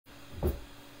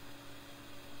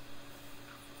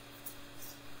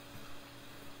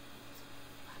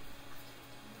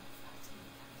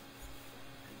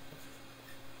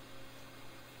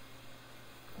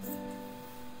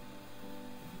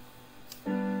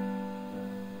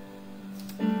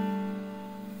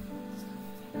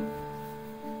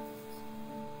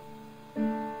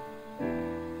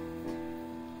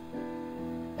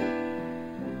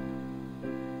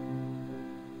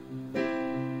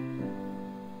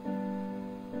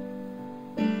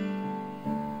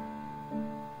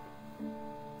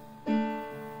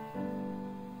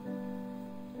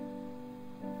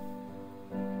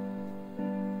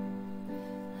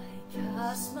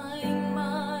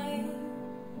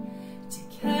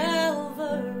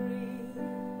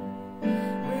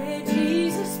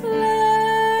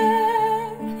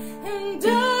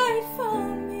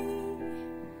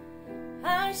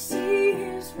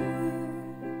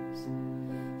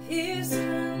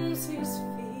his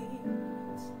feet,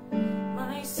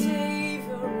 my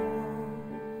Savior on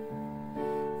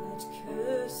that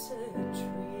cursed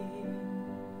tree.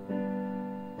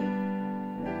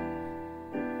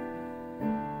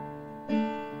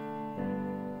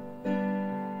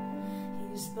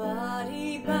 His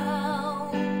body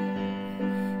bound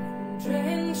and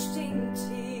drenched in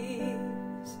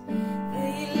tears,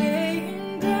 they lay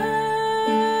him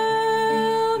down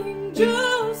in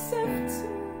Joseph's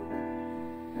tomb,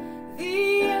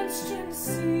 the entrance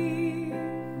sealed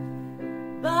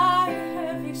by a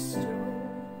heavy stone.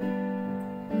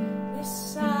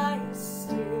 Messiah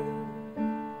still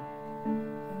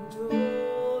and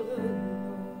all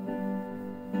alone.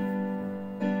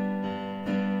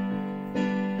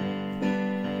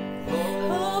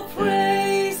 Oh,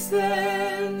 praise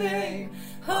the name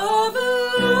of the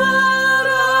Lord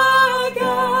our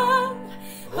God.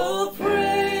 Oh,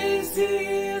 praise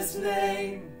his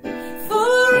name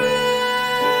forevermore.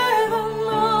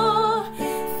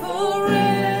 For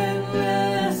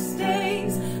endless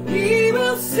days we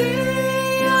will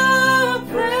sing your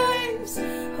praise.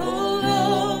 Oh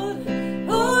Lord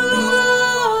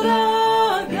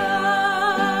our God.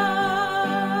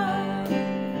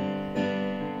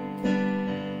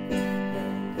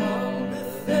 And on the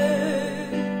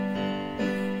third,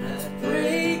 at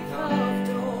break of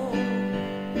dawn,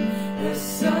 the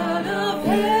Son of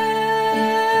Heaven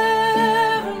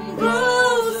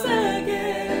rose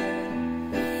again.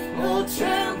 Oh,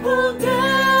 trample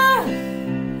death,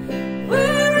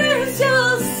 where is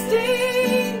your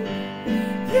sting?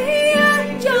 The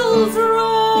angels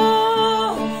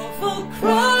roar for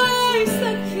Christ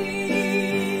the King.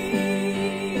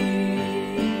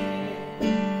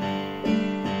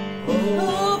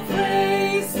 Oh,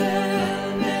 praise the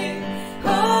name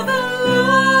of the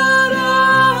Lord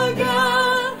our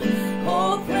God.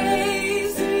 Oh,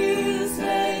 praise his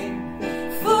name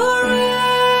forevermore.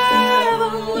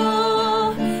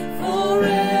 For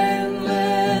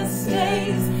endless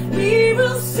days we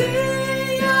will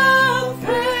sing your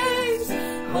praise.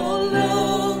 Oh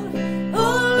Lord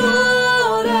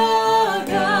our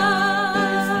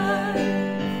God.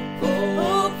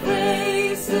 Oh,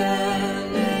 praise the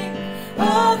name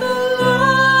of the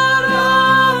Lord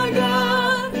our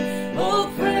God. Oh,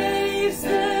 praise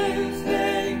his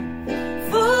name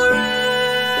forevermore.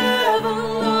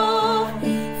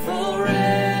 For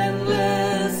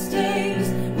endless days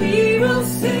we will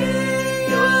sing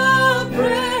your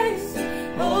praise.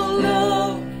 Oh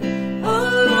Lord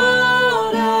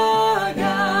our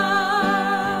God.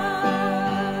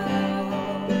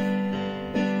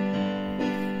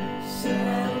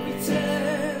 Shall we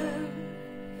turn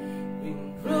in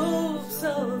groves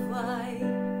of white?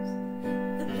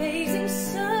 The blazing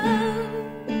sun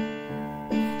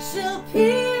shall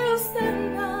pierce the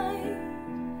night,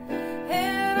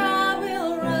 and I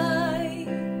will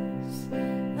rise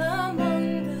among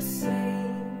the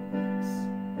saints,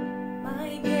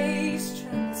 my gaze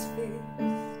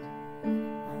transfixed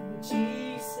on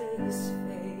Jesus'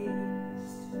 face.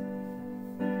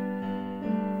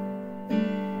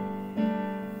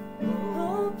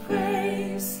 Oh,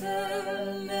 praise the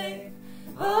name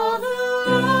of the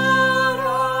Lord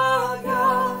our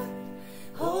God.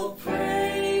 Oh,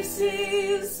 praise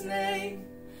his name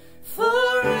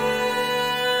forevermore.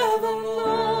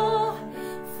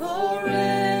 For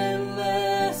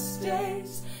endless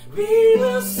days we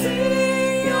will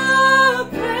sing your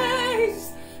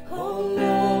praise. Oh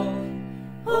Lord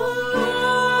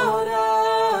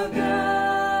our God.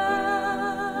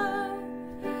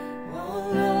 Oh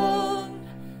Lord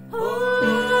our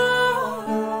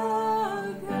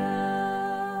God.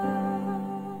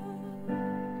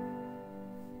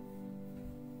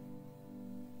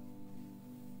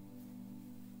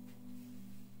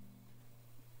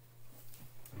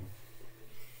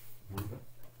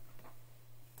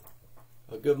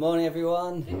 Well, good morning,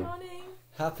 everyone. Good morning.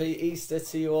 Happy Easter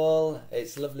to you all.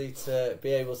 It's lovely to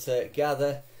be able to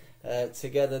gather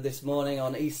together this morning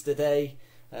on Easter Day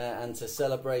and to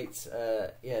celebrate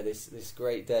this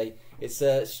great day. It's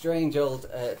a strange old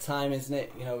time, isn't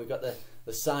it? You know, we've got the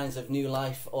signs of new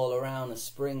life all around, the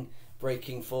spring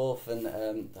breaking forth,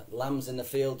 and lambs in the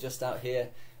field just out here,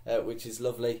 which is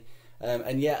lovely.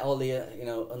 And yet all the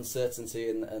uncertainty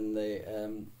and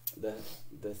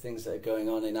the things that are going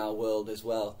on in our world as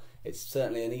well. It's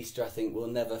certainly an Easter I think we'll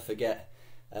never forget.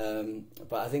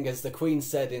 But I think, as the Queen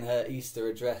said in her Easter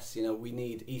address, you know, we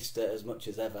need Easter as much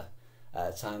as ever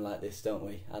at a time like this, don't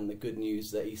we? And the good news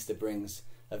that Easter brings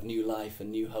of new life and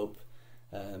new hope,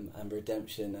 and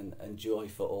redemption and joy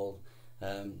for all.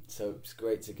 So it's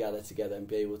great to gather together and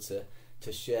be able to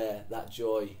share that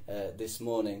joy this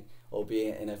morning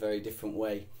albeit in a very different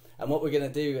way. And what we're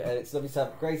going to do, it's lovely to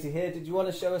have Gracie here. Did you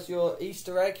want to show us your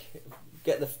Easter egg?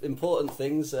 Get the important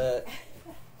things to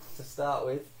start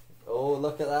with. Oh,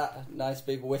 look at that. Nice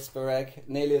big whisper egg.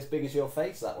 Nearly as big as your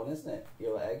face, that one, isn't it?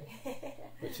 Your egg.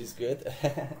 Which is good.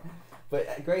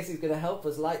 But Gracie's going to help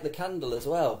us light the candle as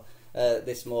well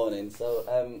this morning.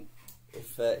 So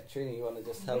if Trina, you want to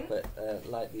just help it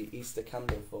light the Easter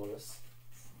candle for us.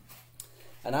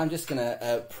 And I'm just going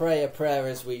to pray a prayer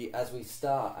as we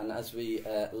start and as we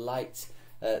light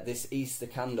this Easter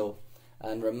candle,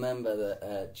 and remember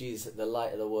that Jesus, the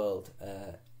light of the world,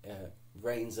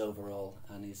 reigns over all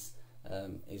and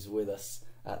is with us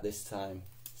at this time.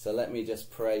 So let me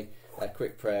just pray a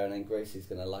quick prayer, and then Gracie's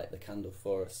going to light the candle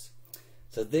for us.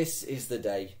 So this is the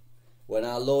day when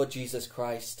our Lord Jesus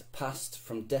Christ passed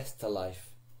from death to life.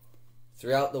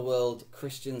 Throughout the world,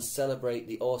 Christians celebrate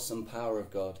the awesome power of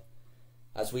God.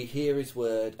 As we hear his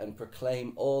word and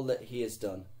proclaim all that he has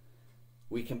done,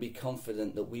 we can be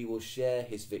confident that we will share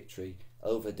his victory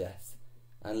over death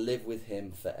and live with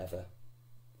him forever.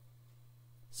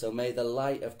 So may the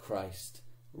light of Christ,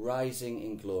 rising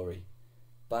in glory,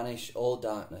 banish all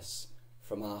darkness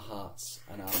from our hearts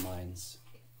and our minds.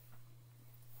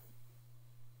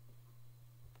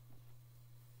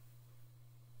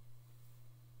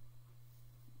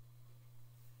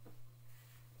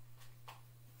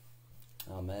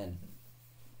 Amen.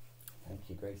 Thank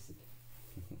you, Gracie.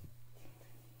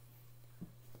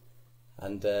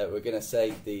 And we're going to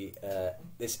say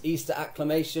this Easter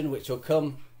acclamation, which will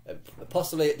come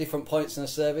possibly at different points in the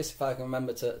service, if I can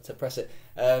remember to press it.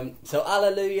 So,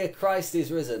 Alleluia, Christ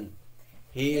is risen.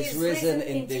 He is risen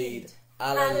indeed.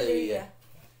 Alleluia.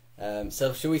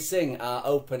 So, shall we sing our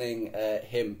opening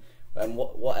hymn? And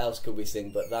what else could we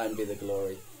sing but Thine Be the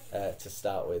Glory to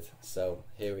start with? So,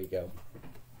 here we go.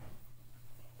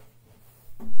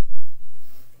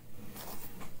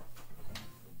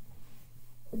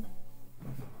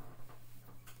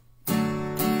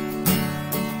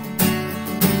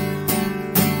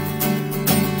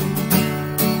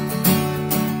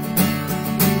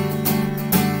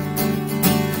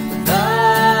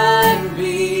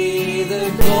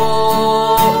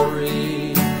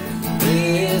 Glory,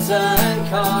 risen,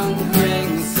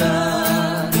 conquering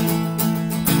Son,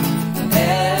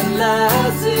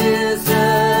 endless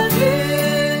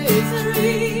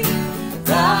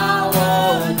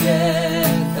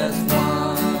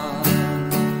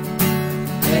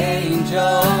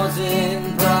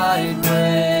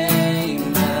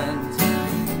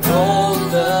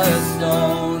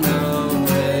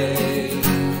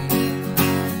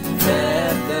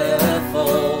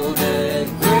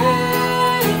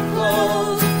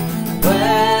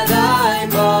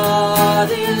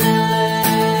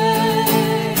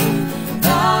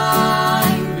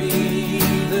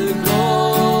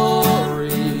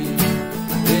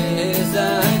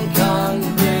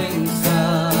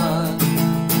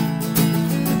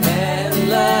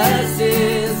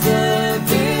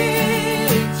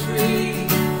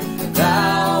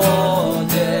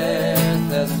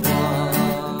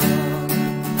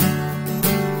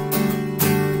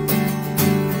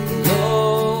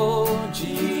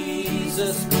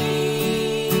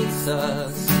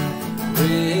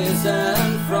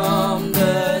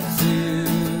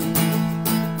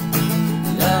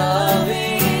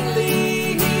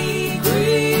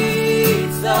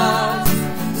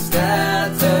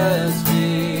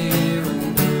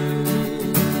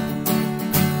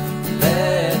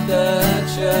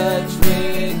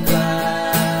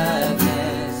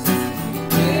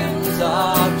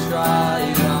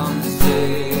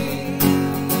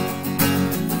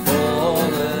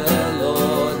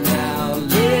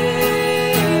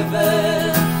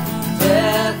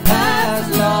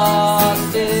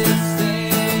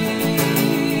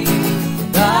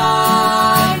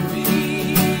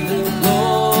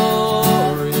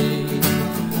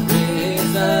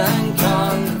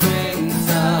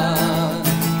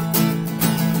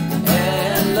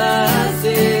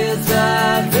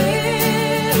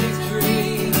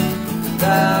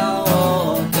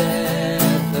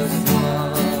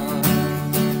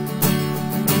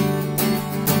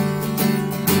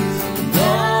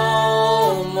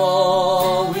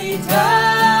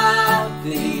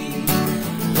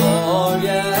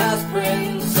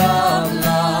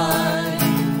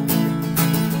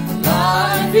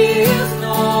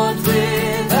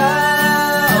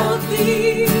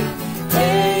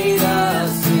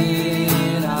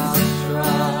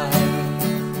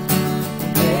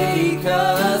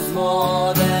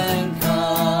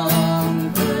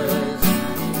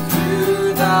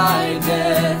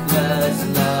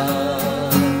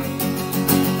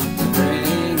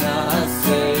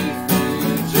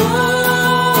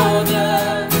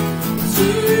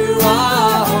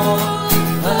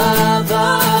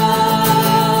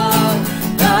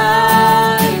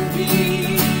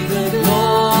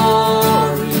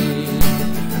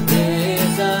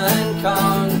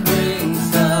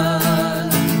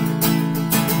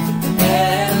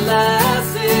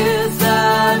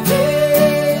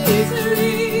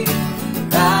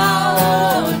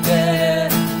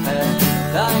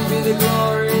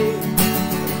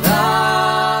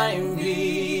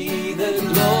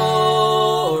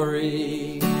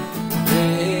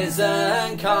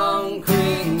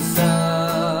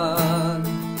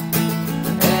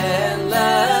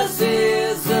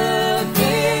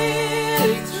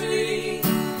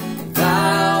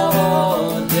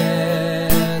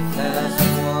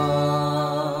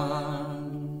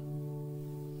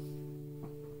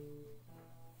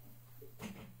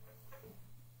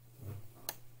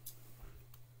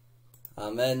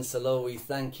Amen. So Lord, we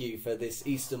thank you for this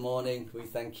Easter morning. We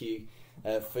thank you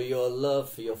for your love,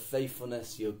 for your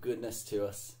faithfulness, your goodness to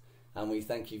us. And we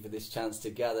thank you for this chance to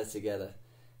gather together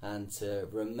and to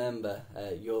remember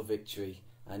your victory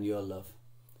and your love.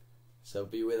 So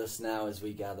be with us now as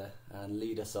we gather and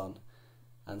lead us on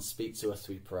and speak to us,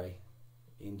 we pray.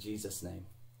 In Jesus' name.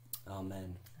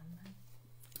 Amen. Amen.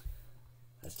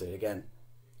 Let's do it again.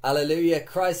 Hallelujah.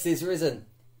 Christ is risen.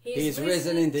 He is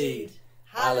risen indeed.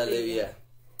 Hallelujah.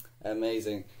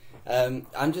 Amazing.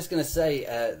 I'm just going to say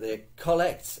the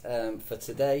collect for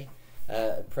today.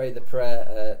 Pray the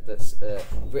prayer that's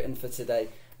written for today.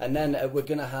 And then we're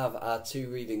going to have our two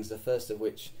readings, the first of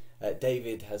which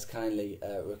David has kindly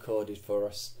recorded for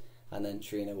us. And then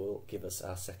Trina will give us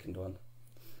our second one.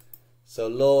 So,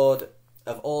 Lord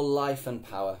of all life and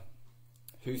power,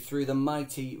 who through the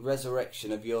mighty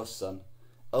resurrection of your Son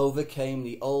overcame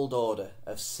the old order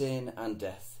of sin and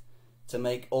death to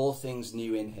make all things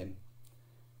new in him,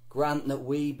 grant that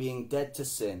we, being dead to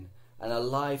sin and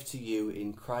alive to you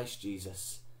in Christ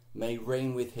Jesus, may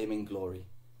reign with him in glory,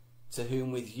 to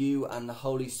whom with you and the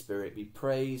Holy Spirit be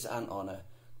praise and honour,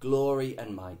 glory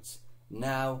and might,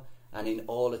 now and in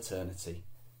all eternity.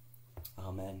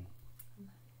 Amen.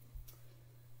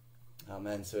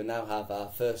 Amen. So we now have our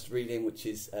first reading, which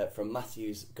is from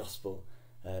Matthew's Gospel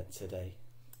today.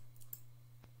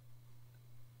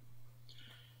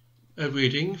 A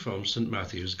reading from St.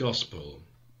 Matthew's Gospel.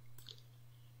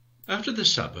 After the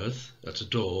Sabbath, at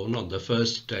dawn on the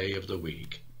first day of the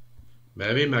week,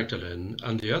 Mary Magdalene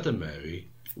and the other Mary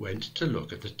went to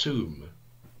look at the tomb.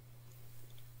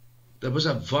 There was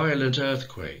a violent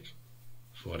earthquake,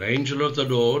 for an angel of the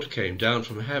Lord came down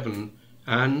from heaven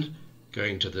and,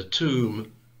 going to the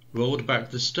tomb, rolled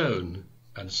back the stone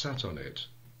and sat on it.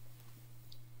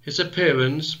 His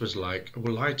appearance was like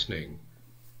lightning,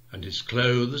 and his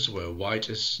clothes were white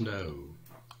as snow.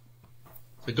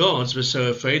 The guards were so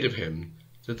afraid of him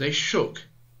that they shook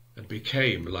and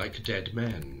became like dead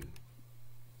men.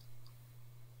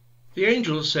 The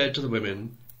angel said to the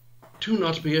women, "Do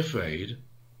not be afraid,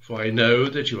 for I know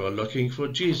that you are looking for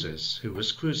Jesus who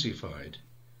was crucified.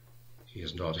 He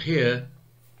is not here.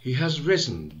 He has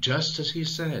risen, just as he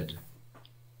said.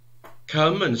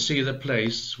 Come and see the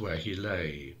place where he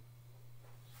lay.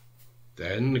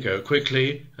 Then go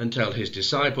quickly and tell his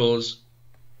disciples,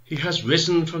 he has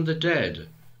risen from the dead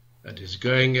and is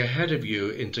going ahead of you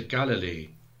into Galilee.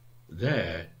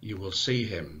 There you will see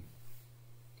him.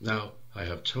 Now I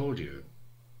have told you."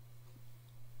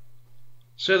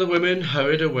 So the women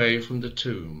hurried away from the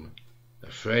tomb,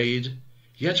 afraid,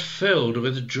 yet filled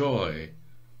with joy,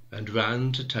 and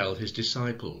ran to tell his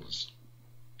disciples.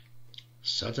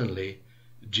 Suddenly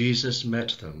Jesus met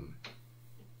them.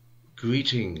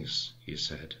 "Greetings," he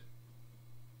said.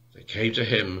 They came to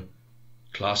him,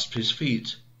 clasped his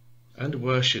feet, and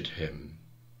worshipped him.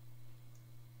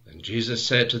 Then Jesus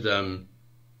said to them,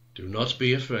 "Do not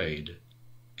be afraid.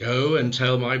 Go and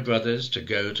tell my brothers to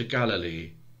go to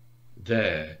Galilee.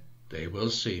 There they will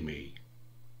see me."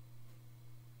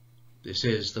 This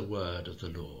is the word of the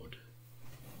Lord.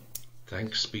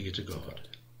 Thanks be to God.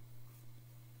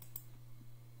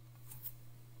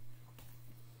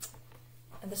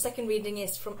 And the second reading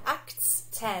is from Acts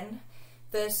 10,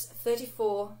 verse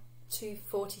 34 to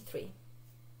 43.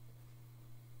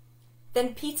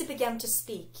 Then Peter began to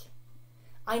speak.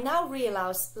 "I now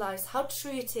realize how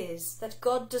true it is that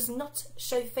God does not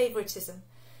show favoritism,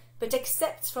 but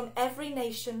accepts from every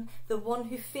nation the one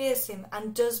who fears him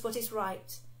and does what is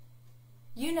right.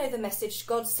 You know the message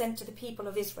God sent to the people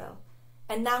of Israel,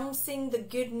 announcing the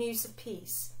good news of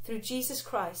peace through Jesus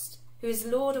Christ, who is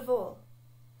Lord of all.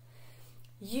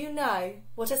 You know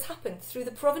what has happened through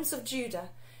the province of Judah,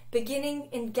 beginning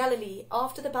in Galilee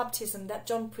after the baptism that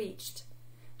John preached,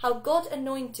 how God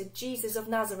anointed Jesus of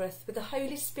Nazareth with the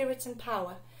Holy Spirit and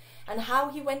power, and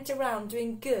how he went around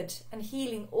doing good and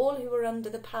healing all who were under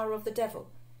the power of the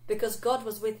devil, because God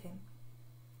was with him.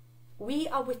 We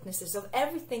are witnesses of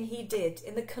everything he did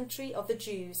in the country of the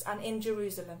Jews and in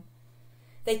Jerusalem.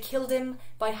 They killed him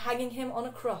by hanging him on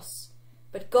a cross,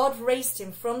 but God raised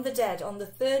him from the dead on the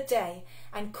third day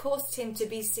and caused him to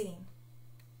be seen.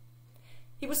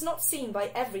 He was not seen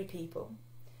by every people,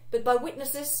 but by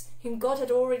witnesses whom God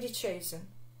had already chosen,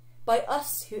 by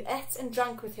us who ate and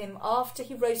drank with him after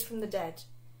he rose from the dead.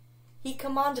 He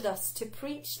commanded us to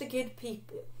preach to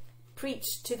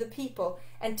the people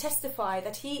and testify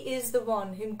that he is the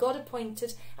one whom God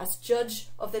appointed as judge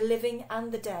of the living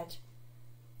and the dead.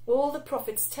 All the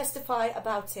prophets testify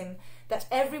about him, that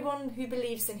everyone who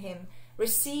believes in him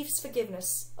receives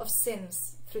forgiveness of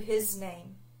sins through his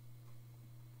name."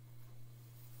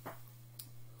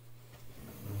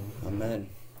 Amen.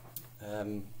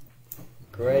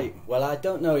 Great. Well, I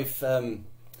don't know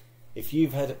if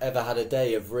you've ever had a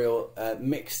day of real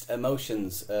mixed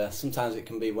emotions. Sometimes it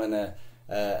can be when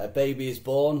a baby is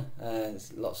born.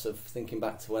 There's lots of thinking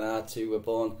back to when our two were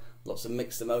born. Lots of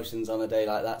mixed emotions on a day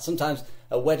like that. Sometimes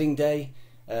a wedding day.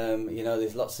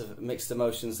 There's lots of mixed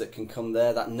emotions that can come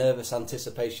there. That nervous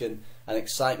anticipation and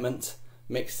excitement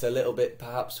mixed a little bit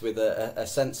perhaps with a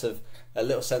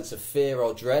little sense of fear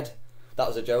or dread. That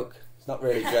was a joke. It's not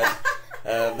really dread.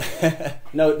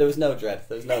 No, there was no dread.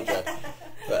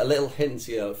 But a little hint,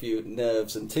 a few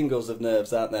nerves and tingles of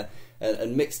nerves, aren't there?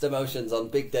 And mixed emotions on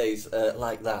big days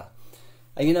like that.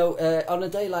 And on a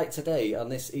day like today, on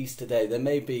this Easter day, there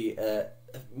may be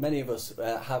many of us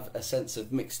have a sense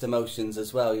of mixed emotions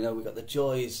as well. We've got the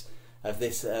joys of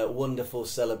this wonderful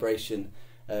celebration.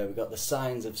 We've got the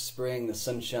signs of spring, the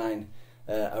sunshine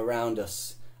around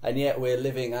us. And yet we're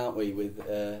living, aren't we, with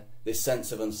this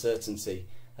sense of uncertainty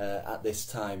at this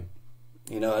time.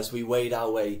 As we wade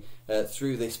our way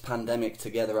through this pandemic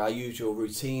together, our usual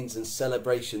routines and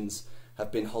celebrations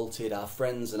have been halted. Our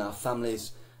friends and our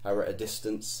families are at a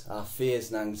distance. Our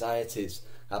fears and anxieties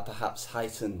are perhaps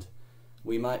heightened.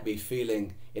 We might be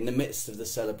feeling, in the midst of the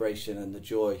celebration and the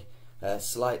joy,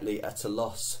 slightly at a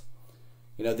loss.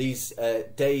 These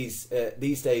days,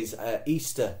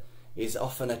 Easter is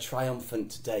often a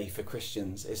triumphant day for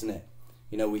Christians, isn't it?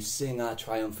 We sing our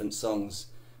triumphant songs,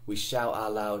 we shout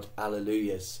our loud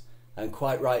alleluias, and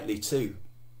quite rightly too.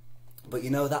 But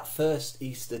that first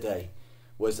Easter day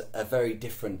was a very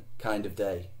different kind of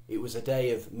day. It was a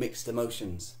day of mixed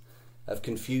emotions, of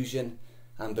confusion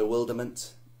and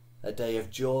bewilderment, a day of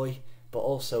joy, but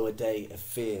also a day of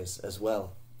fears as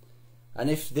well. And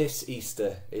if this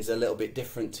Easter is a little bit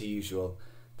different to usual,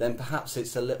 then perhaps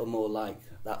it's a little more like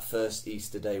that first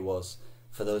Easter day was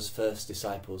for those first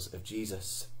disciples of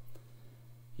Jesus.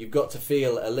 You've got to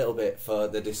feel a little bit for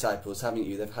the disciples, haven't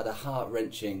you? They've had a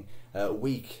heart-wrenching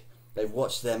week. They've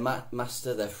watched their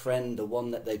master, their friend, the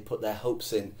one that they put their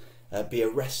hopes in, be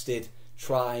arrested,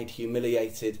 tried,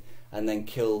 humiliated, and then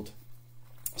killed.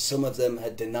 Some of them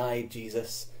had denied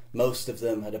Jesus. Most of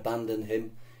them had abandoned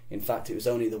him. In fact, it was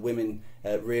only the women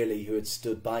really who had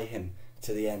stood by him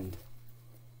to the end.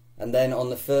 And then on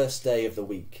the first day of the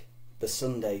week, the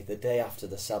Sunday, the day after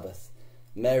the Sabbath,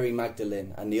 Mary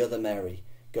Magdalene and the other Mary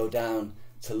go down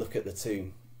to look at the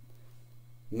tomb.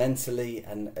 Mentally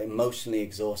and emotionally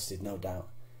exhausted, no doubt,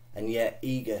 and yet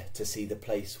eager to see the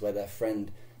place where their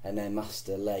friend and their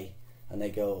master lay, and they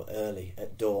go early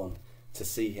at dawn to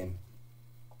see him.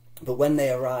 But when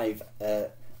they arrive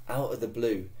out of the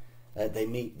blue, they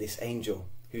meet this angel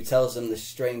who tells them the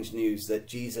strange news that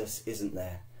Jesus isn't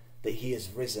there, that he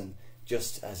has risen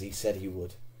just as he said he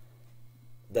would.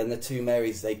 Then the two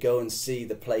Marys, they go and see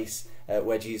the place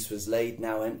where Jesus was laid,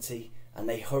 now empty, and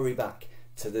they hurry back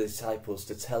to the disciples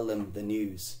to tell them the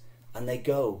news. And they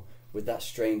go with that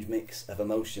strange mix of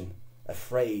emotion,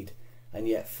 afraid and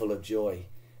yet full of joy,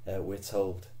 we're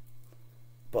told.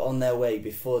 But on their way,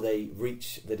 before they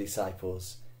reach the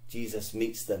disciples, Jesus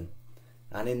meets them,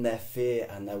 and in their fear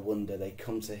and their wonder, they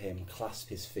come to him, clasp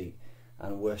his feet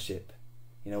and worship.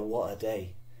 What a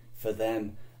day for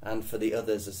them and for the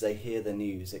others as they hear the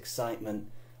news.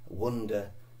 Excitement, wonder,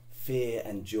 fear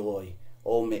and joy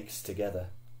all mixed together.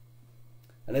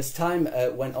 And as time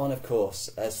went on, of course,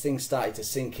 as things started to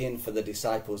sink in for the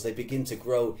disciples, they begin to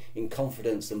grow in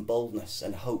confidence and boldness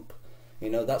and hope.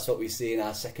 That's what we see in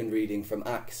our second reading from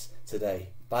Acts today.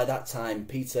 By that time,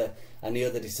 Peter and the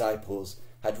other disciples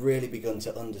had really begun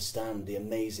to understand the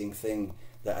amazing thing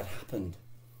that had happened.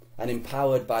 And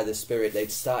empowered by the Spirit,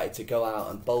 they'd started to go out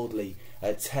and boldly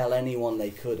tell anyone they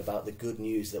could about the good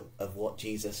news of what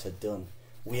Jesus had done.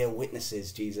 We are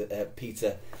witnesses,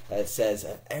 Peter says,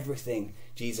 of everything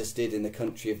Jesus did in the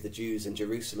country of the Jews in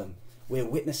Jerusalem. We're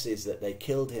witnesses that they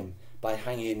killed him by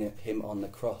hanging him on the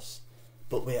cross.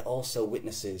 But we're also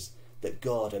witnesses that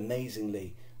God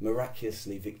amazingly,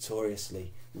 miraculously,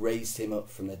 victoriously raised him up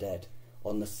from the dead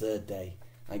on the third day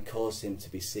and caused him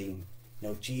to be seen.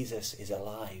 Jesus is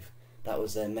alive. That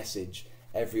was their message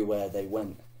everywhere they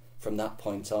went from that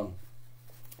point on.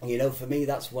 And for me,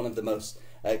 that's one of the most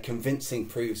convincing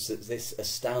proofs that this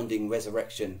astounding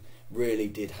resurrection really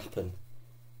did happen.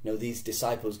 These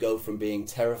disciples go from being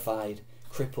terrified,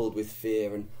 crippled with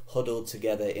fear and huddled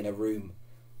together in a room,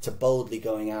 to boldly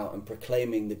going out and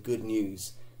proclaiming the good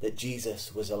news that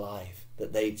Jesus was alive,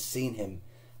 that they'd seen him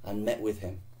and met with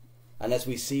him. And as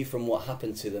we see from what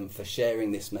happened to them for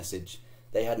sharing this message,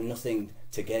 they had nothing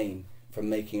to gain from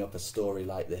making up a story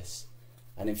like this.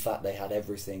 And in fact, they had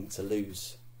everything to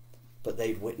lose. But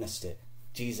they'd witnessed it.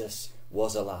 Jesus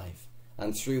was alive.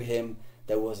 And through him,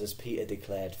 there was, as Peter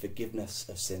declared, forgiveness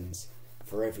of sins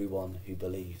for everyone who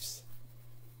believes.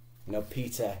 You know,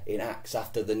 Peter in Acts,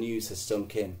 after the news has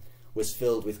sunk in, was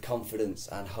filled with confidence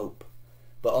and hope.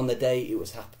 But on the day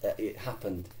it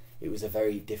happened, it was a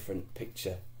very different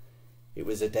picture. It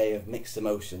was a day of mixed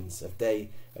emotions, a day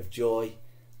of joy,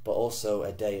 but also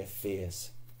a day of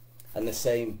fears. And the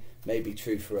same may be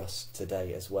true for us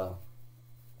today as well.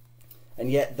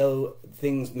 And yet, though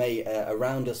things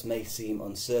around us may seem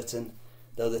uncertain,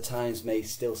 though the times may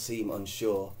still seem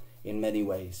unsure in many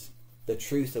ways, the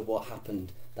truth of what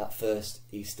happened that first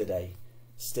Easter day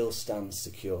still stands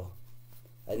secure.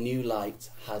 A new light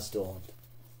has dawned.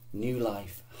 New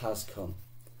life has come.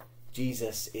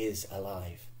 Jesus is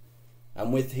alive.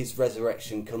 And with his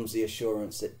resurrection comes the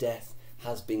assurance that death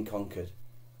has been conquered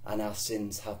and our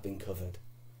sins have been covered.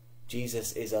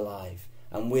 Jesus is alive,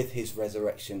 and with his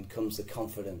resurrection comes the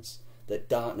confidence that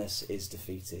darkness is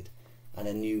defeated and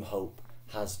a new hope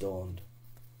has dawned.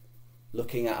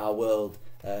 Looking at our world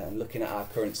and looking at our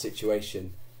current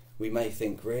situation, we may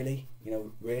think, really?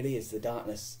 Really? Is the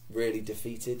darkness really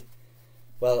defeated?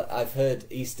 Well, I've heard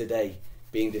Easter Day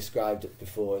being described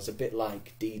before as a bit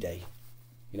like D-Day.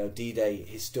 D-Day,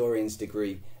 historians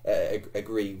agree,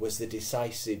 was the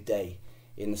decisive day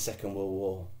in the Second World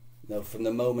War. From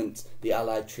the moment the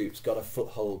Allied troops got a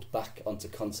foothold back onto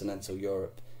continental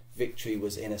Europe, victory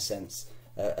was in a sense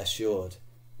assured.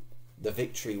 The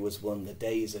victory was won. The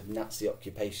days of Nazi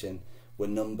occupation were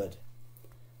numbered.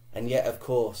 And yet, of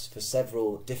course, for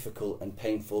several difficult and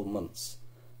painful months,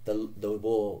 the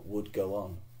war would go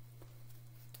on.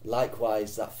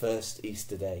 Likewise, that first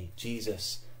Easter Day,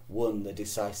 Jesus won the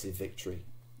decisive victory.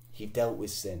 He dealt with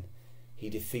sin.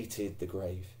 He defeated the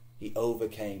grave. He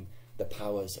overcame the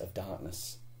powers of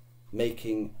darkness,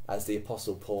 making, as the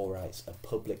Apostle Paul writes, a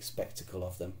public spectacle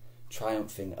of them,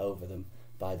 triumphing over them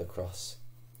by the cross.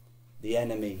 The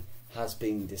enemy has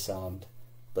been disarmed,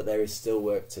 but there is still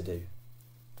work to do.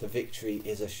 The victory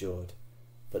is assured,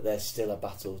 but there's still a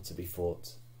battle to be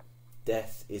fought.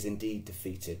 Death is indeed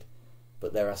defeated,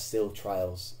 but there are still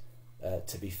trials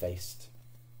to be faced.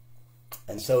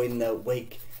 And so in the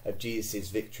wake of Jesus'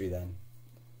 victory then,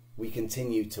 we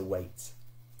continue to wait.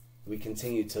 We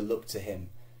continue to look to him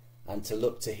and to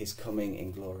look to his coming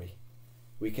in glory.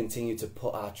 We continue to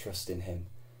put our trust in him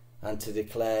and to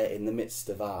declare in the midst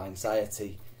of our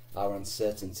anxiety, our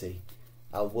uncertainty,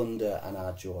 our wonder and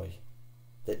our joy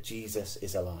that Jesus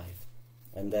is alive,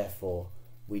 and therefore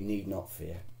we need not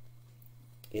fear.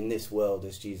 In this world,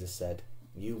 as Jesus said,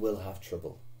 you will have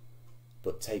trouble,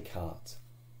 but take heart.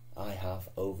 I have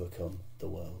overcome the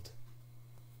world.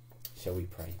 Shall we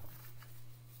pray?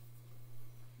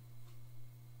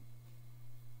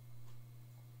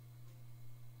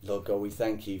 Lord God, we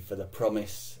thank you for the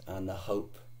promise and the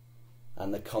hope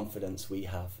and the confidence we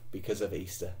have because of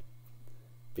Easter,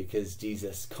 because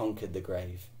Jesus conquered the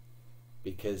grave,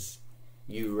 because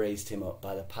you raised him up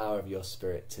by the power of your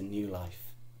Spirit to new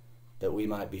life, that we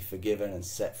might be forgiven and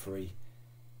set free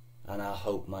and our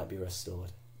hope might be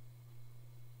restored.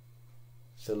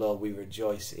 So Lord, we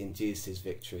rejoice in Jesus'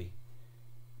 victory.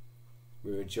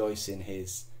 We rejoice in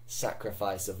his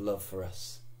sacrifice of love for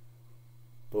us.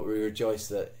 But we rejoice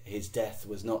that his death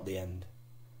was not the end,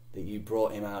 that you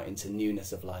brought him out into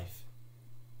newness of life.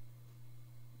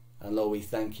 And Lord, we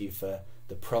thank you for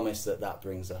the promise that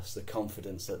brings us, the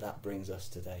confidence that brings us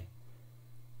today.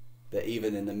 That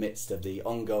even in the midst of the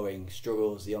ongoing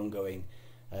struggles, the ongoing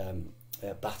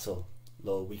battle,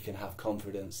 Lord, we can have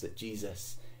confidence that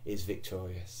Jesus is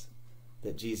victorious,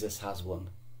 that Jesus has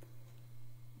won,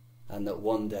 and that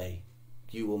one day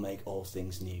you will make all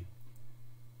things new.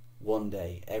 One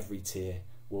day every tear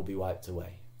will be wiped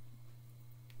away.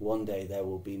 One day there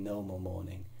will be no more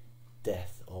mourning,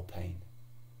 death or pain,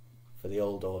 for the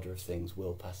old order of things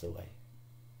will pass away.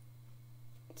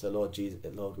 So Lord,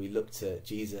 we look to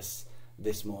Jesus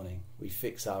this morning. We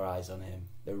fix our eyes on him,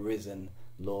 the risen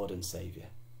Lord and Saviour.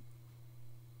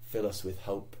 Fill us with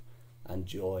hope and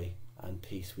joy and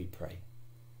peace, we pray.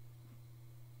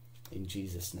 In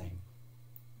Jesus' name,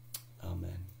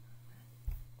 amen.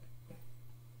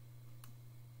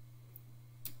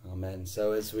 Amen.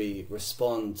 So as we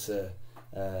respond to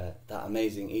that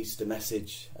amazing Easter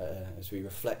message, as we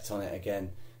reflect on it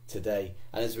again today,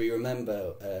 and as we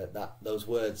remember those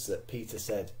words that Peter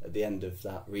said at the end of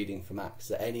that reading from Acts,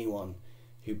 that anyone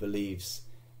who believes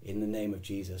in the name of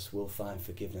Jesus will find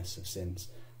forgiveness of sins,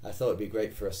 I thought it'd be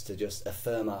great for us to just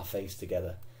affirm our faith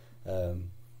together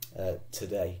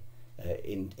today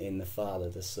in the Father,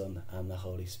 the Son and the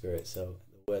Holy Spirit. So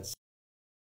the words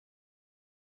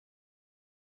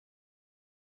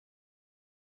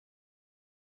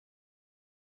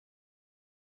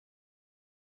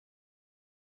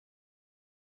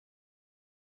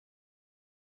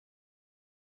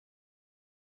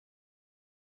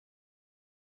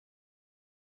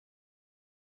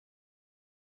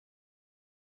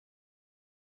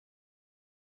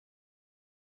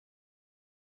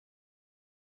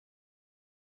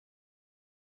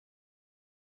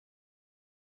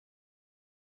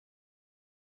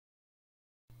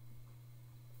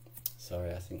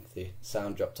Sorry, I think the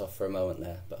sound dropped off for a moment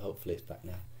there, but hopefully it's back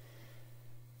now.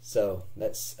 So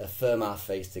let's affirm our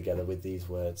faith together with these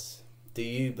words. Do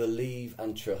you believe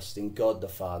and trust in God the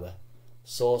Father,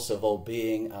 source of all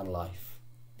being and life,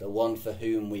 the one for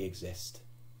whom we exist?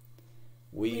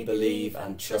 We believe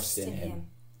and trust in him.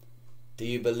 Do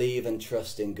you believe and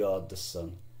trust in God the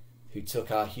Son, who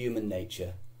took our human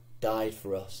nature, died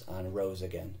for us and rose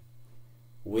again?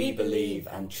 We believe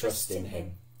and trust in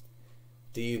him.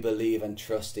 Do you believe and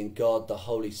trust in God the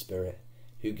Holy Spirit,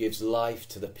 who gives life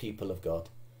to the people of God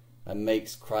and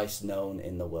makes Christ known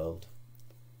in the world?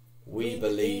 We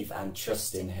believe and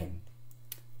trust in him.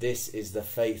 This is the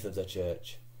faith of the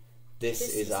Church. This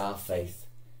is our faith.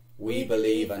 We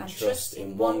believe and trust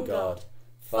in one God,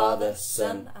 Father,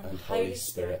 Son and Holy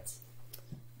Spirit.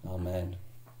 Amen.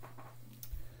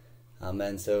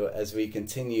 Amen. So as we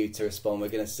continue to respond, we're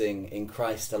going to sing In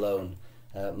Christ Alone,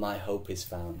 My Hope is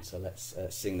Found. So let's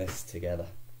sing this together.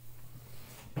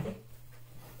 And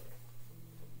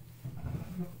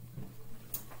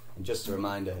just a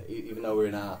reminder, even though we're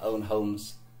in our own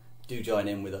homes, do join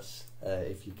in with us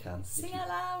if you can. Sing it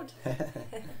loud.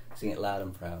 Sing it loud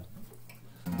and proud.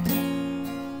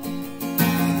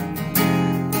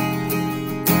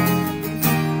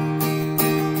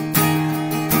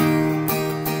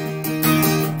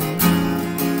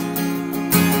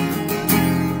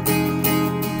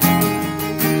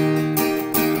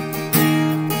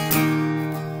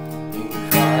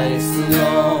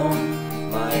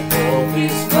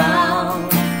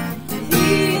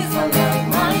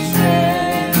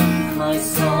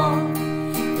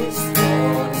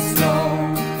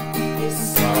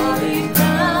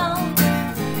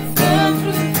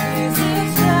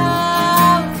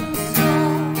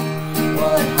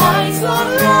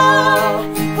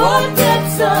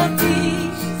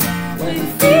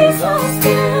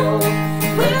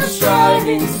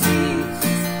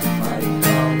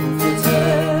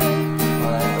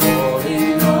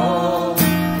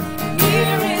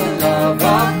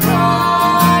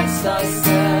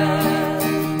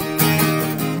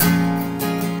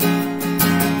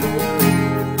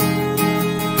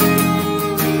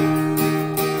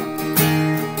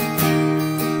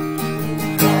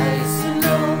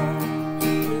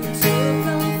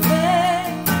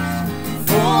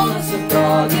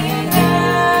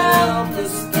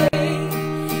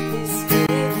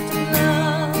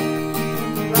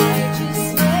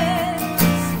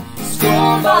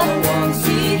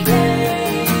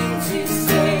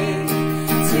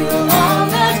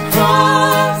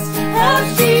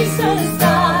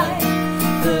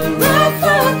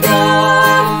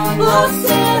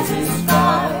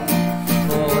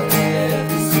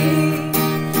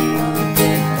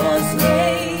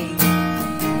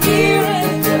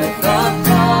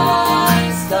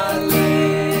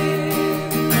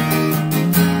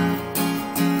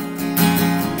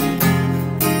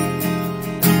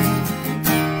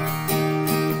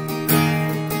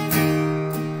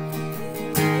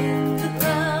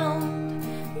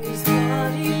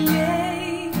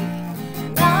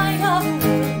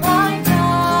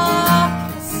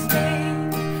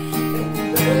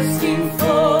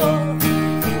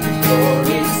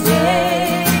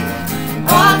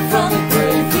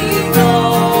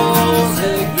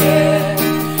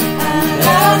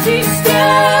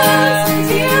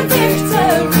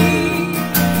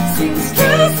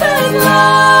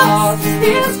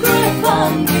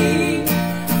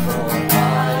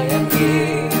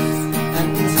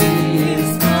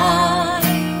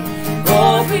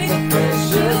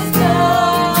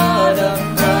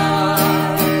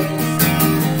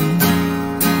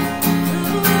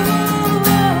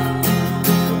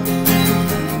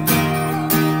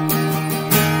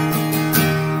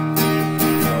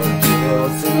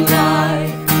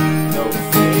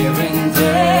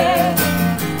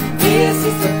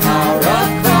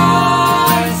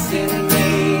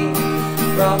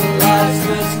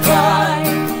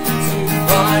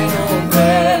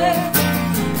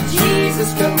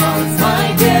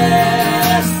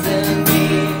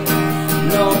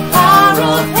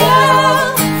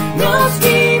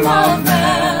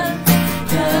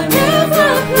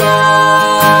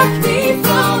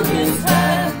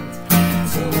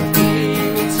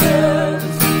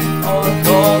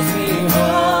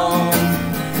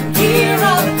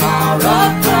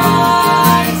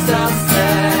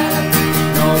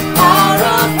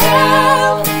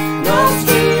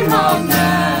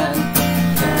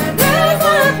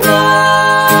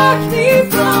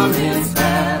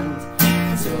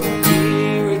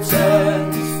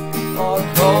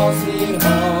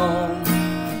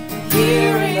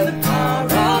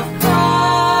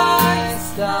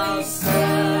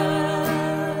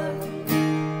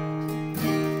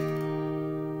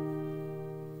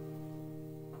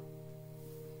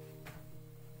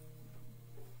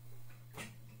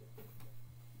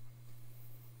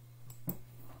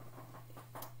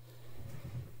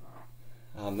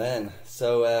 Amen.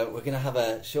 So we're going to have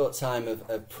a short time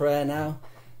of prayer now.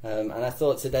 And I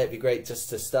thought today it'd be great just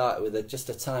to start with just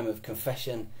a time of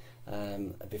confession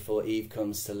before Eve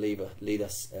comes to lead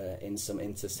us in some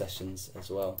intercessions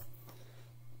as well.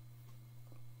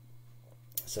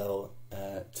 So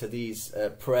to these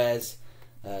prayers,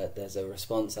 there's a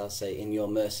response. I'll say, in your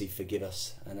mercy forgive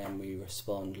us, and then we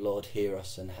respond, Lord, hear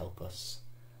us and help us.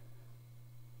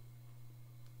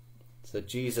 So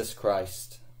Jesus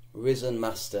Christ, risen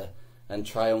Master and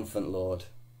triumphant Lord,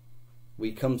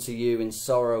 we come to you in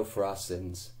sorrow for our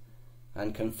sins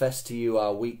and confess to you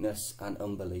our weakness and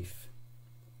unbelief.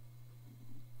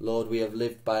 Lord, we have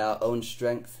lived by our own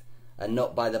strength and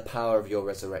not by the power of your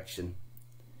resurrection.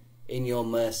 In your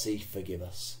mercy forgive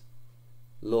us.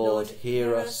 Lord,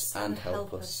 hear us and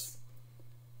help us.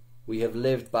 We have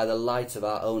lived by the light of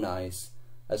our own eyes,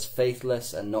 as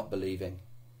faithless and not believing.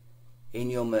 In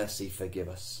your mercy forgive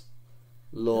us.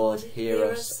 Lord, hear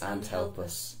us and help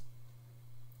us.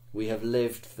 We have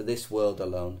lived for this world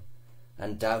alone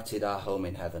and doubted our home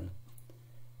in heaven.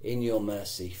 In your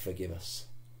mercy forgive us.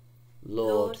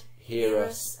 Lord, hear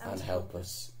us and help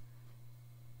us.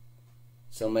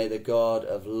 So may the God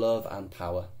of love and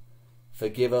power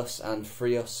forgive us and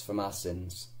free us from our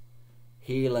sins,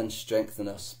 heal and strengthen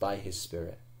us by his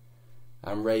Spirit,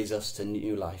 and raise us to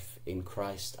new life in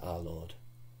Christ our Lord.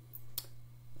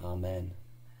 Amen.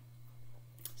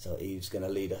 So Eve's going to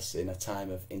lead us in a time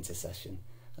of intercession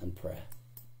and prayer.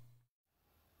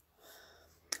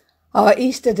 Our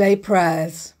Easter Day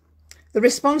prayers. The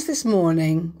response this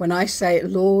morning, when I say,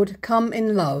 Lord, come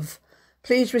in love,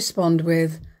 please respond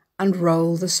with, and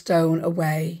roll the stone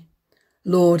away.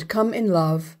 Lord, come in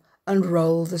love, and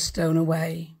roll the stone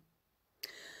away.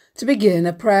 To begin,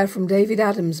 a prayer from David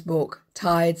Adams' book,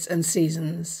 Tides and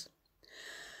Seasons.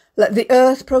 Let the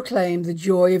earth proclaim the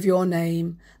joy of your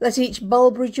name. Let each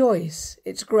bulb rejoice,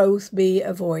 its growth be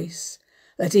a voice.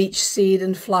 Let each seed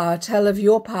and flower tell of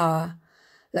your power.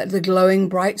 Let the glowing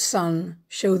bright sun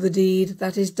show the deed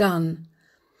that is done.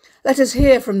 Let us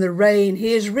hear from the rain,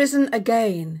 he is risen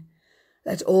again.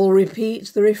 Let all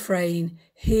repeat the refrain,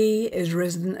 he is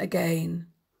risen again.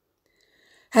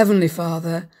 Heavenly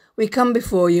Father, we come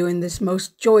before you in this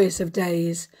most joyous of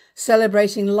days,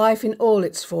 celebrating life in all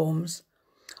its forms,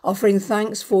 offering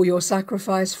thanks for your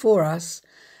sacrifice for us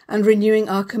and renewing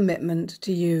our commitment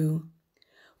to you.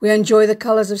 We enjoy the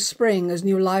colours of spring as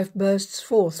new life bursts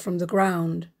forth from the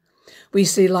ground. We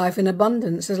see life in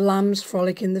abundance as lambs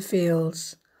frolic in the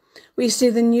fields. We see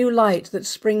the new light that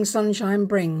spring sunshine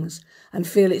brings and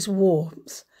feel its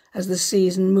warmth as the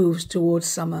season moves towards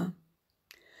summer.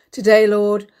 Today,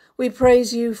 Lord, we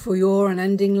praise you for your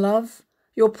unending love,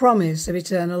 your promise of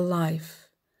eternal life.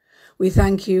 We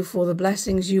thank you for the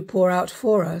blessings you pour out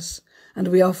for us, and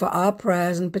we offer our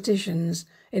prayers and petitions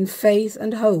in faith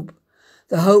and hope,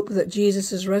 the hope that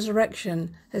Jesus'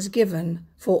 resurrection has given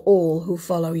for all who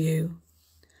follow you.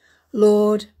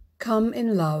 Lord, come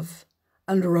in love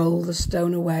and roll the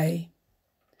stone away.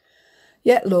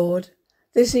 Yet, Lord,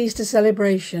 this Easter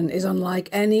celebration is unlike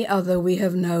any other we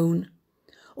have known.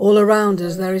 All around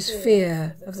us there is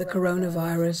fear of the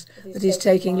coronavirus that is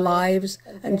taking lives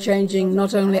and changing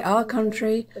not only our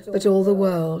country but all the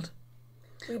world.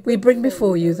 We bring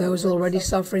before you those already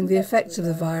suffering the effects of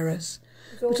the virus,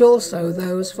 but also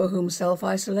those for whom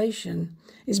self-isolation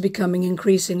is becoming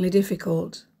increasingly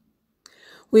difficult.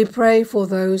 We pray for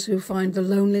those who find the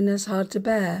loneliness hard to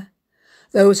bear,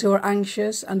 those who are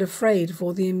anxious and afraid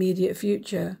for the immediate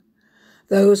future,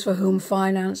 those for whom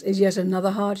finance is yet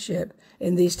another hardship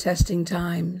in these testing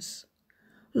times.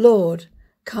 Lord,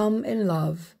 come in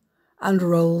love and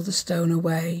roll the stone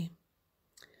away.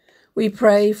 We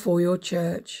pray for your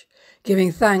church,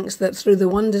 giving thanks that through the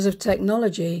wonders of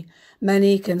technology,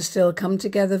 many can still come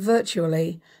together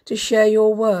virtually to share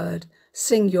your word,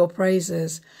 sing your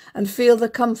praises, and feel the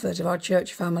comfort of our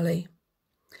church family.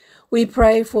 We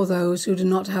pray for those who do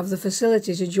not have the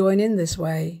facility to join in this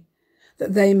way,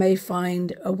 that they may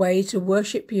find a way to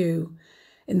worship you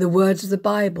in the words of the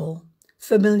Bible,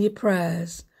 familiar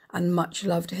prayers, and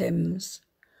much-loved hymns.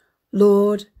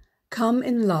 Lord, come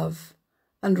in love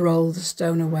and roll the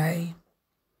stone away.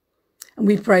 And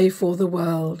we pray for the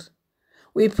world.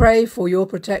 We pray for your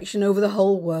protection over the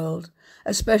whole world,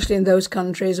 especially in those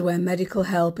countries where medical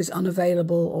help is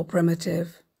unavailable or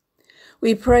primitive.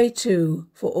 We pray too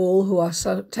for all who are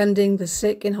tending the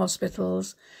sick in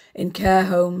hospitals, in care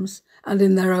homes, and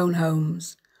in their own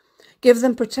homes. Give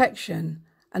them protection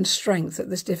and strength at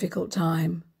this difficult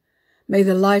time. May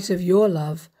the light of your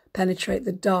love penetrate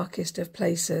the darkest of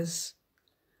places.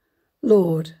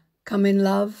 Lord, come in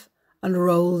love and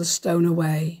roll the stone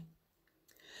away.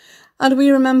 And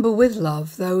we remember with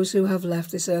love those who have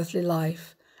left this earthly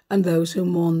life and those who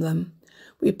mourn them.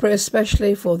 We pray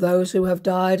especially for those who have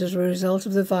died as a result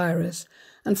of the virus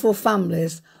and for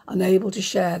families unable to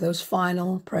share those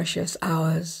final precious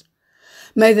hours.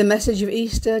 May the message of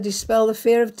Easter dispel the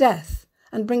fear of death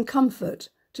and bring comfort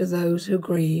to those who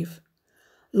grieve.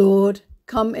 Lord,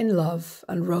 come in love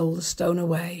and roll the stone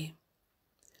away.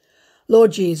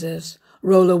 Lord Jesus,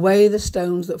 roll away the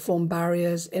stones that form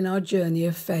barriers in our journey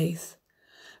of faith.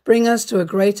 Bring us to a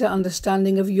greater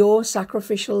understanding of your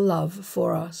sacrificial love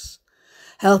for us.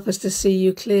 Help us to see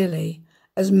you clearly,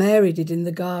 as Mary did in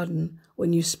the garden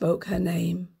when you spoke her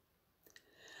name.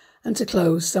 And to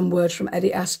close, some words from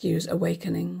Eddie Askew's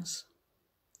Awakenings.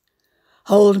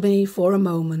 Hold me for a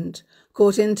moment,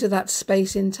 caught into that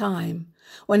space in time,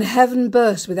 when heaven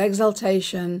burst with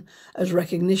exultation as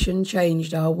recognition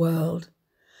changed our world.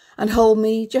 And hold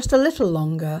me just a little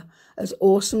longer as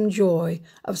awesome joy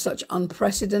of such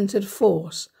unprecedented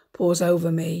force pours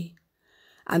over me.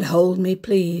 And hold me,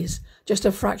 please, just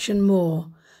a fraction more,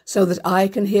 so that I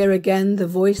can hear again the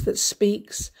voice that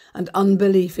speaks and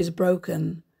unbelief is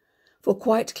broken. For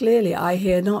quite clearly I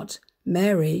hear not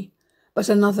Mary, but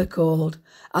another called,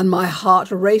 and my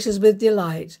heart races with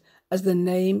delight as the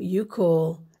name you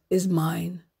call is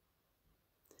mine.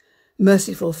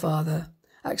 Merciful Father,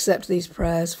 accept these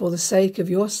prayers for the sake of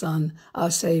your Son, our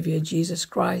Saviour, Jesus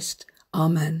Christ.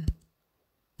 Amen.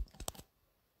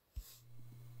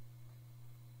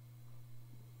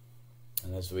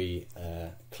 And as we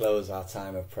close our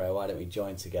time of prayer, why don't we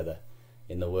join together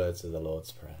in the words of the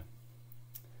Lord's Prayer.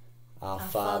 Our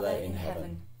Father in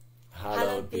heaven,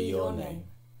 hallowed be your name.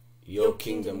 Your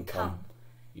kingdom come,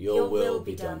 your will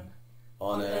be done,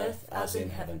 on earth as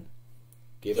in heaven.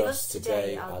 Give us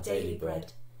today our daily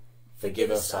bread.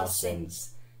 Forgive us our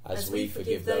sins, as we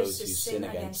forgive those who sin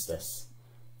against us.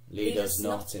 Lead us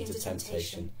not into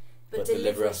temptation, but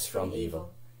deliver us from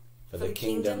evil. For the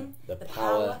kingdom, the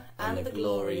power, and the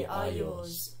glory are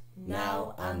yours,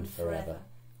 now and forever.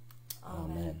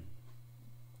 Amen.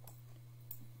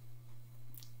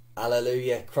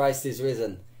 Alleluia, Christ is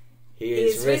risen. He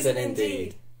is risen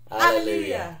indeed.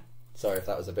 Alleluia. Sorry if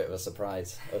that was a bit of a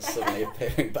surprise, us suddenly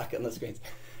appearing back on the screens.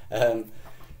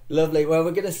 Lovely. Well,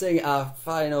 we're going to sing our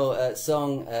final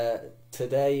song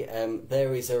today.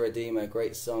 There is a Redeemer, a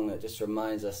great song that just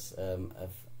reminds us of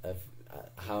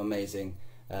how amazing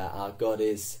our God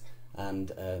is, and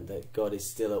that God is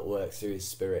still at work through his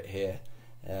Spirit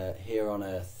here on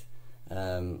earth,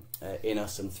 in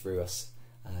us and through us,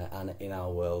 and in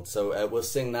our world. So we'll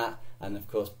sing that, and of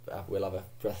course we'll have a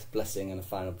blessing and a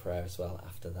final prayer as well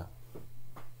after that.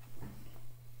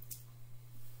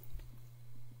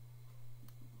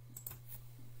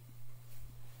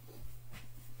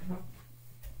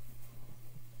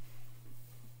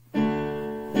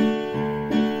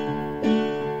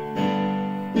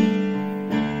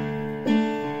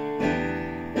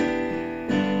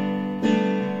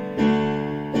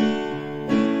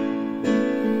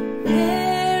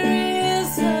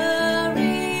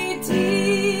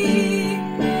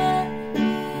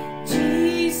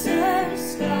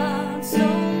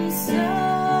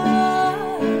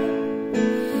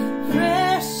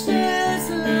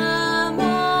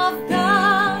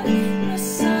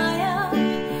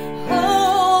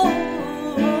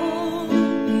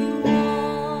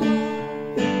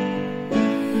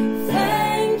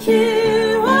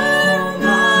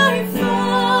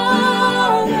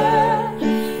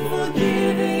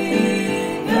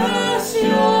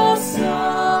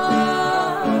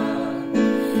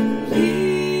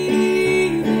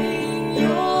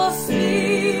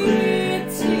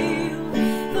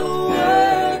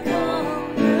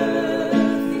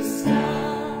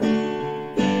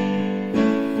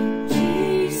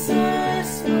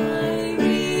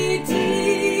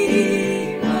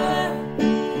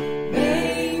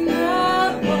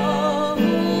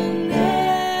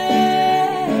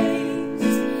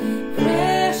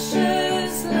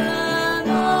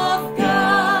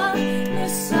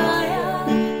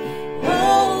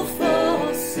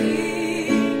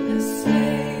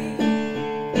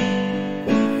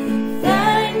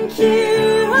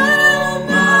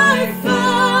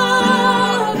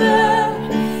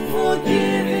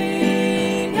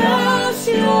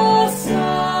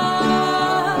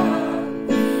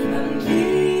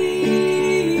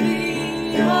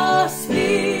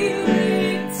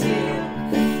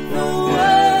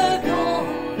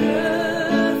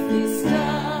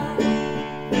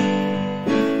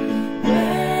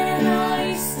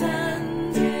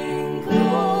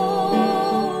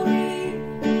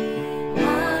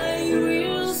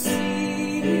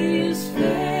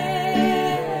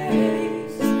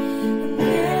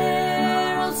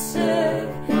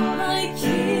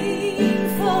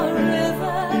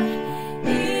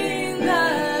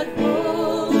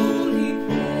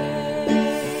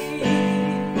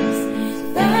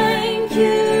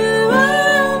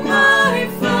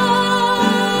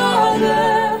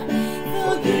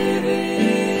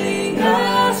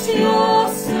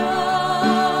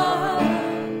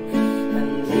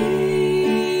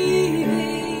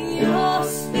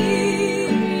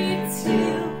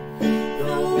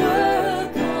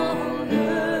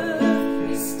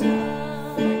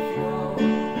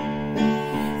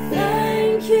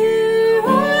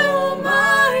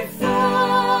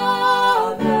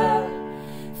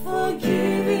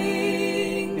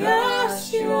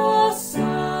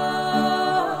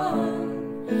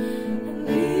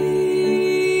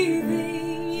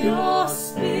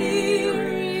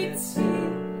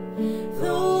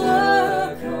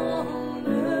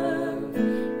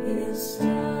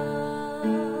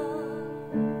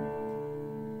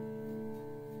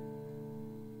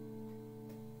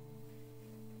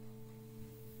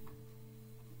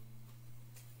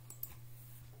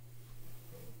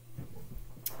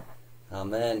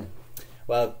 Amen.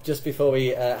 Well, just before we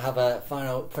have a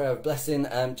final prayer of blessing,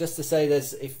 just to say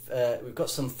we've got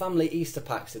some family Easter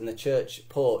packs in the church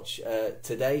porch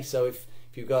today. So if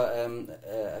you've got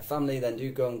a family, then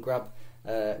do go and grab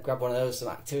one of those, some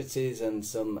activities and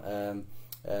some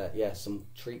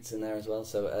treats in there as well.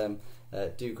 So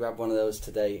do grab one of those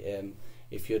today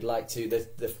if you'd like to.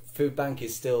 The food bank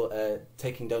is still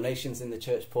taking donations in the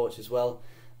church porch as well.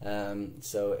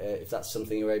 So if that's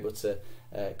something you're able to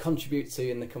contribute to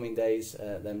in the coming days,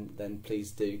 then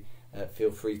please do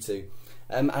feel free to.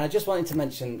 And I just wanted to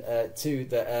mention too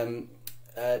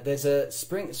that there's a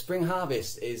spring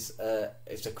harvest it's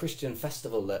a Christian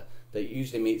festival that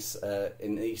usually meets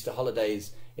in the Easter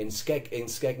holidays in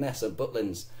Skegness at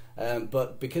Butlins,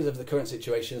 but because of the current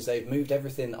situations, they've moved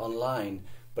everything online.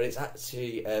 But it's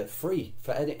actually free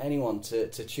for anyone to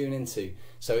tune into.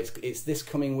 So it's this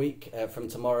coming week from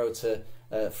tomorrow to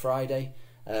Friday,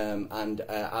 and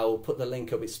I will put the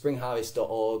link up. It's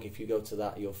springharvest.org. If you go to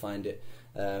that, you'll find it.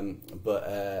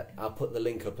 But I'll put the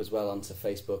link up as well onto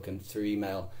Facebook and through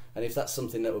email. And if that's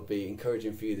something that would be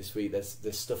encouraging for you this week,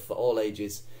 there's stuff for all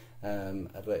ages.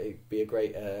 But it'd be a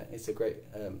great. It's a great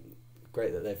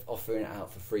that they're offering it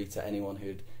out for free to anyone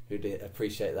who'd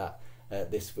appreciate that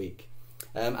this week.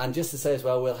 And just to say as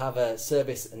well, we'll have a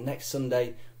service next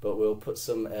Sunday, but we'll put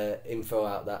some info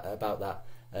out about that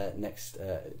next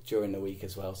during the week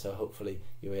as well. So hopefully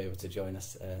you'll be able to join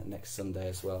us next Sunday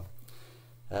as well.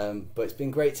 But it's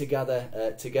been great to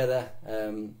gather together.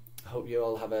 Hope you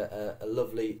all have a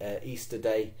lovely Easter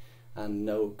day and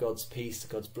know God's peace,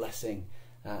 God's blessing,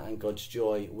 and God's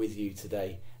joy with you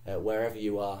today, wherever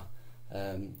you are.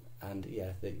 And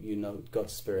that you know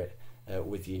God's Spirit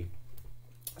with you.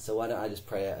 So why don't I just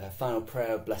pray a final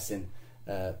prayer of blessing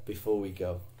before we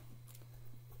go.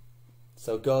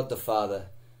 So God the Father,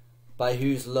 by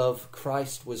whose love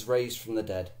Christ was raised from the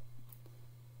dead,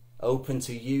 open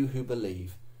to you who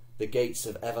believe the gates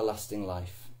of everlasting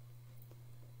life.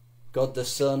 God the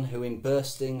Son, who in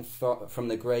bursting from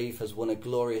the grave has won a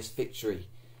glorious victory,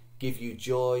 give you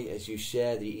joy as you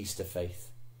share the Easter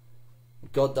faith.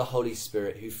 God the Holy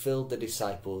Spirit, who filled the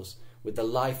disciples with the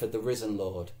life of the risen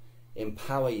Lord,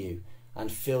 empower you and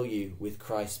fill you with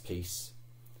Christ's peace.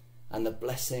 And the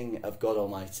blessing of God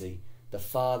Almighty, the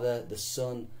Father, the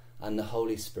Son, and the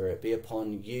Holy Spirit be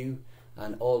upon you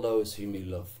and all those whom you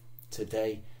love,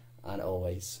 today and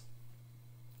always.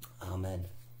 Amen.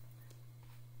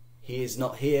 He is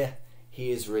not here,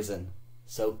 he is risen.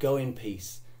 So go in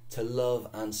peace to love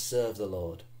and serve the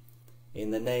Lord.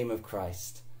 In the name of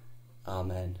Christ.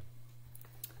 Amen.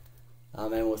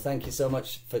 Amen. Well, thank you so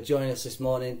much for joining us this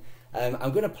morning.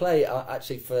 I'm going to play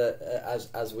actually for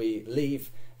as we leave,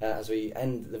 as we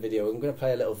end the video. I'm going to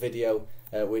play a little video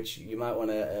which you might want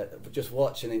to just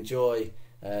watch and enjoy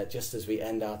just as we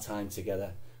end our time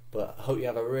together. But I hope you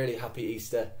have a really happy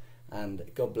Easter and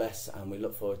God bless, and we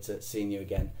look forward to seeing you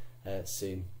again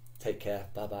soon. Take care.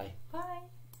 Bye bye. Bye.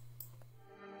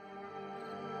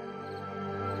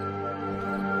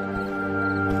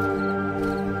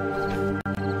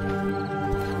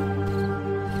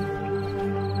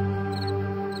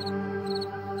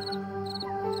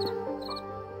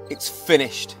 It's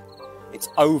finished. It's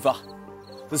over.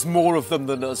 There's more of them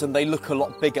than us, and they look a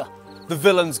lot bigger. The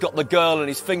villain's got the girl and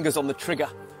his fingers on the trigger.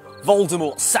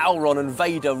 Voldemort, Sauron and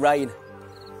Vader reign.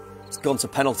 It's gone to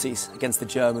penalties against the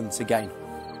Germans again.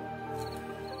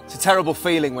 It's a terrible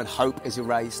feeling when hope is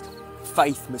erased,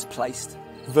 faith misplaced,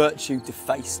 virtue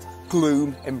defaced,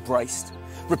 gloom embraced,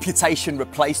 reputation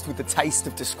replaced with the taste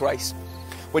of disgrace.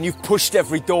 When you've pushed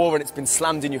every door and it's been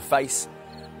slammed in your face.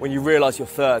 When you realise you're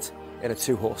third in a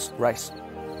two-horse race.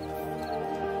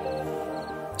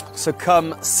 So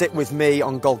come sit with me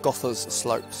on Golgotha's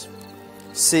slopes.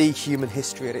 See human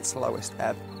history at its lowest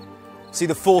ebb. See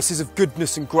the forces of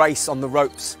goodness and grace on the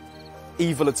ropes.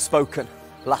 Evil had spoken,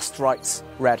 last rites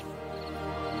read.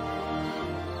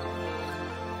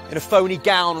 In a phony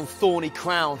gown and thorny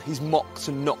crown, he's mocked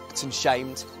and knocked and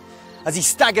shamed. As he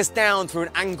staggers down through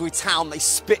an angry town, they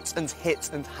spit and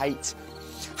hit and hate.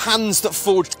 Hands that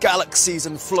forged galaxies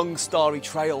and flung starry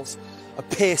trails are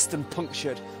pierced and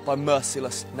punctured by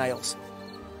merciless nails.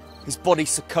 His body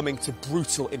succumbing to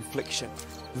brutal infliction.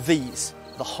 These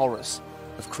are the horrors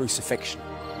of crucifixion.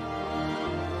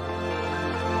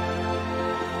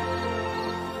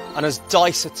 And as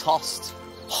dice are tossed,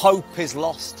 hope is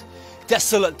lost.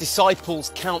 Desolate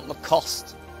disciples count the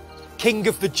cost. King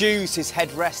of the Jews, his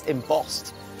headrest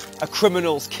embossed. A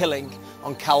criminal's killing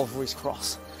on Calvary's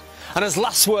cross. And as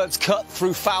last words cut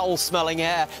through foul-smelling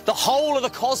air, the whole of the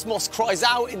cosmos cries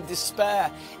out in despair.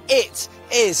 It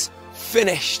is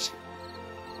finished.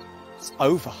 It's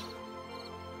over.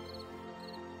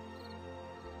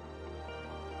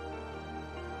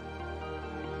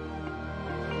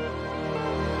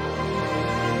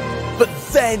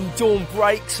 Then dawn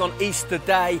breaks on Easter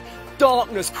Day.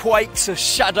 Darkness quakes as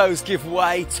shadows give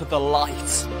way to the light.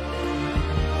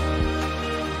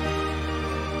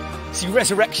 See,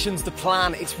 resurrection's the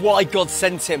plan. It's why God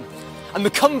sent him. And the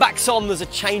comeback's on, there's a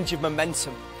change of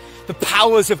momentum. The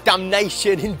powers of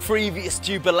damnation in previous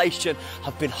jubilation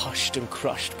have been hushed and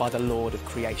crushed by the Lord of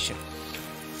creation.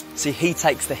 See, he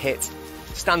takes the hit,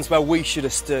 stands where we should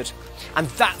have stood, and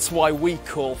that's why we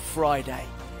call Friday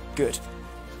good.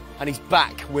 And he's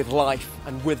back with life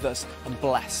and with us and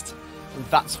blessed, and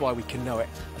that's why we can know it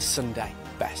as Sunday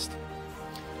best.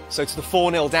 So to the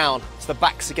 4-0 down, to the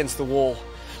backs against the wall,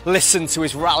 listen to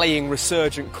his rallying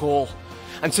resurgent call.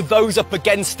 And to those up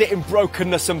against it in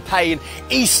brokenness and pain,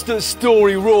 Easter's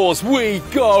story roars, we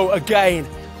go again.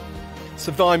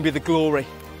 So thine be the glory,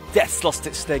 death's lost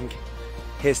its sting.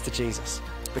 Here's to Jesus,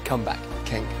 the comeback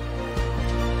King.